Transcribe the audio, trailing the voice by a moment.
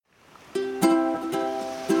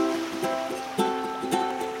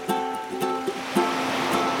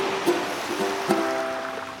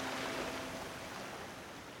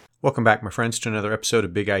Welcome back, my friends, to another episode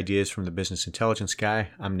of Big Ideas from the Business Intelligence Guy.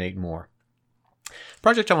 I'm Nate Moore. The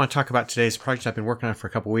project I want to talk about today is a project I've been working on for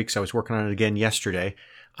a couple of weeks. I was working on it again yesterday.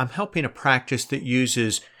 I'm helping a practice that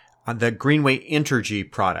uses the Greenway Energy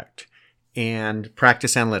product and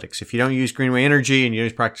Practice Analytics. If you don't use Greenway Energy and you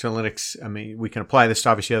use Practice Analytics, we can apply this to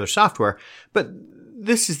obviously other software, but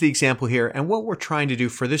this is the example here. And what we're trying to do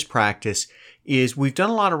for this practice is we've done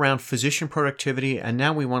a lot around physician productivity, and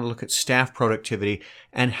now we want to look at staff productivity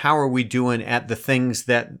and how are we doing at the things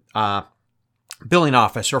that billing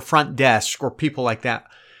office or front desk or people like that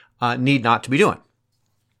need not to be doing.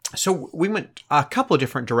 So we went a couple of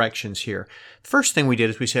different directions here. The first thing we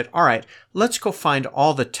did is we said, all right, let's go find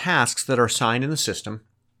all the tasks that are assigned in the system,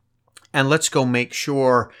 and let's go make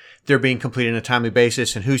sure they're being completed on a timely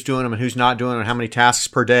basis and who's doing them and who's not doing them and how many tasks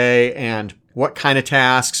per day and what kind of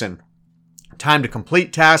tasks and time to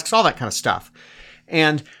complete tasks, all that kind of stuff.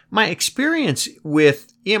 And my experience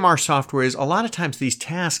with EMR software is a lot of times these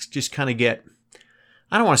tasks just kind of get,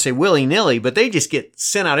 I don't want to say willy-nilly, but they just get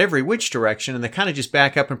sent out every which direction and they kind of just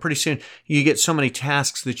back up, and pretty soon you get so many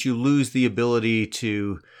tasks that you lose the ability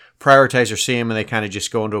to prioritize or see them, and they kind of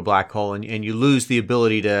just go into a black hole, and you lose the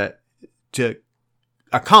ability to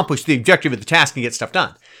accomplish the objective of the task and get stuff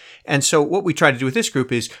done. And so what we tried to do with this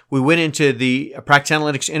group is we went into the Practice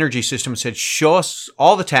Analytics Energy system and said, show us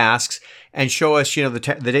all the tasks and show us, the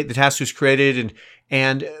date the task was created.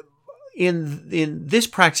 And in this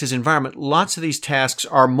practice environment, lots of these tasks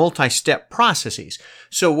are multi-step processes.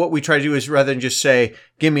 So what we try to do is, rather than just say,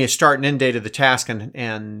 give me a start and end date of the task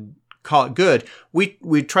and call it good,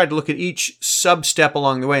 we tried to look at each sub-step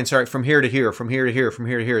along the way and say, all right, from here to here, from here to here, from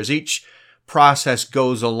here to here, as each process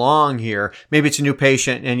goes along here. Maybe it's a new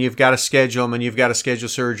patient and you've got to schedule them and you've got to schedule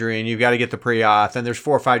surgery and you've got to get the pre-auth and there's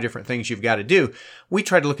 4 or 5 different things you've got to do. We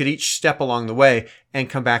try to look at each step along the way and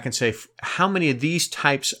come back and say, how many of these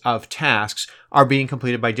types of tasks are being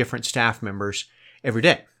completed by different staff members every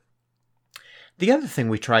day? The other thing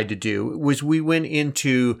we tried to do was we went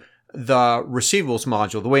into the receivables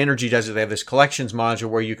module. The way Energy does it, they have this collections module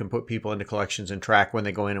where you can put people into collections and track when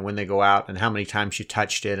they go in and when they go out and how many times you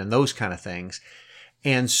touched it and those kind of things.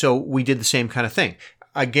 And so we did the same kind of thing.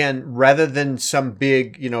 Again, rather than some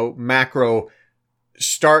big, macro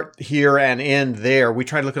start here and end there, we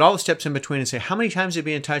try to look at all the steps in between and say, how many times is it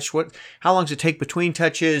being touched? How long does it take between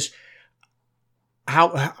touches?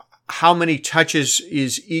 How many touches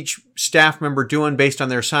is each staff member doing based on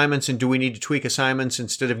their assignments? And do we need to tweak assignments?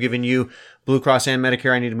 Instead of giving you Blue Cross and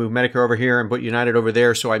Medicare, I need to move Medicare over here and put United over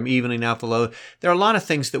there so I'm evening out the load. There are a lot of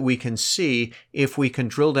things that we can see if we can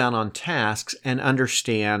drill down on tasks and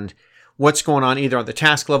understand what's going on either at the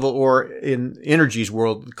task level or in Energy's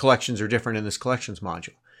world. Collections are different in this collections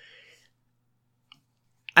module.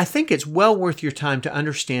 I think it's well worth your time to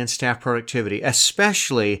understand staff productivity,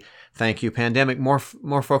 especially, thank you, pandemic, more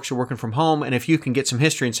folks are working from home. And if you can get some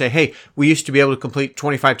history and say, hey, we used to be able to complete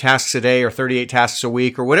 25 tasks a day or 38 tasks a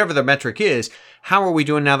week or whatever the metric is, how are we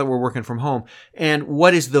doing now that we're working from home? And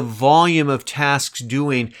what is the volume of tasks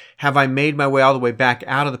doing? Have I made my way all the way back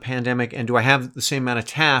out of the pandemic? And do I have the same amount of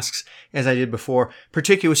tasks as I did before,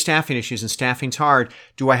 particularly with staffing issues, and staffing's hard?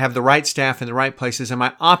 Do I have the right staff in the right places? Am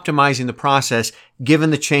I optimizing the process given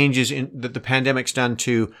the changes that the pandemic's done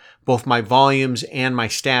to both my volumes and my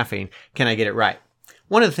staffing? Can I get it right?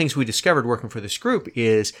 One of the things we discovered working for this group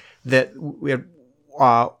is that we had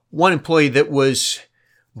one employee that was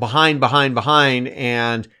behind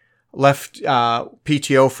and left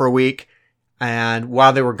PTO for a week. And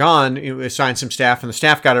while they were gone, we assigned some staff and the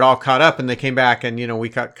staff got it all caught up and they came back and, we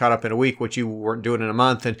got caught up in a week, which you weren't doing in a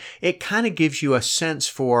month. And it kind of gives you a sense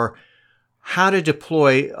for how to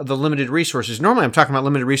deploy the limited resources. Normally I'm talking about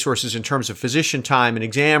limited resources in terms of physician time and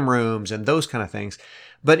exam rooms and those kind of things.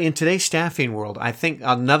 But in today's staffing world, I think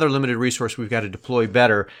another limited resource we've got to deploy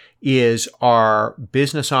better is our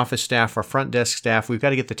business office staff, our front desk staff. We've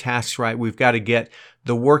got to get the tasks right. We've got to get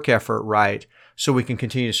the work effort right so we can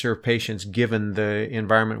continue to serve patients given the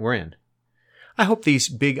environment we're in. I hope these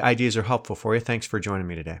big ideas are helpful for you. Thanks for joining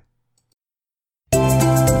me today.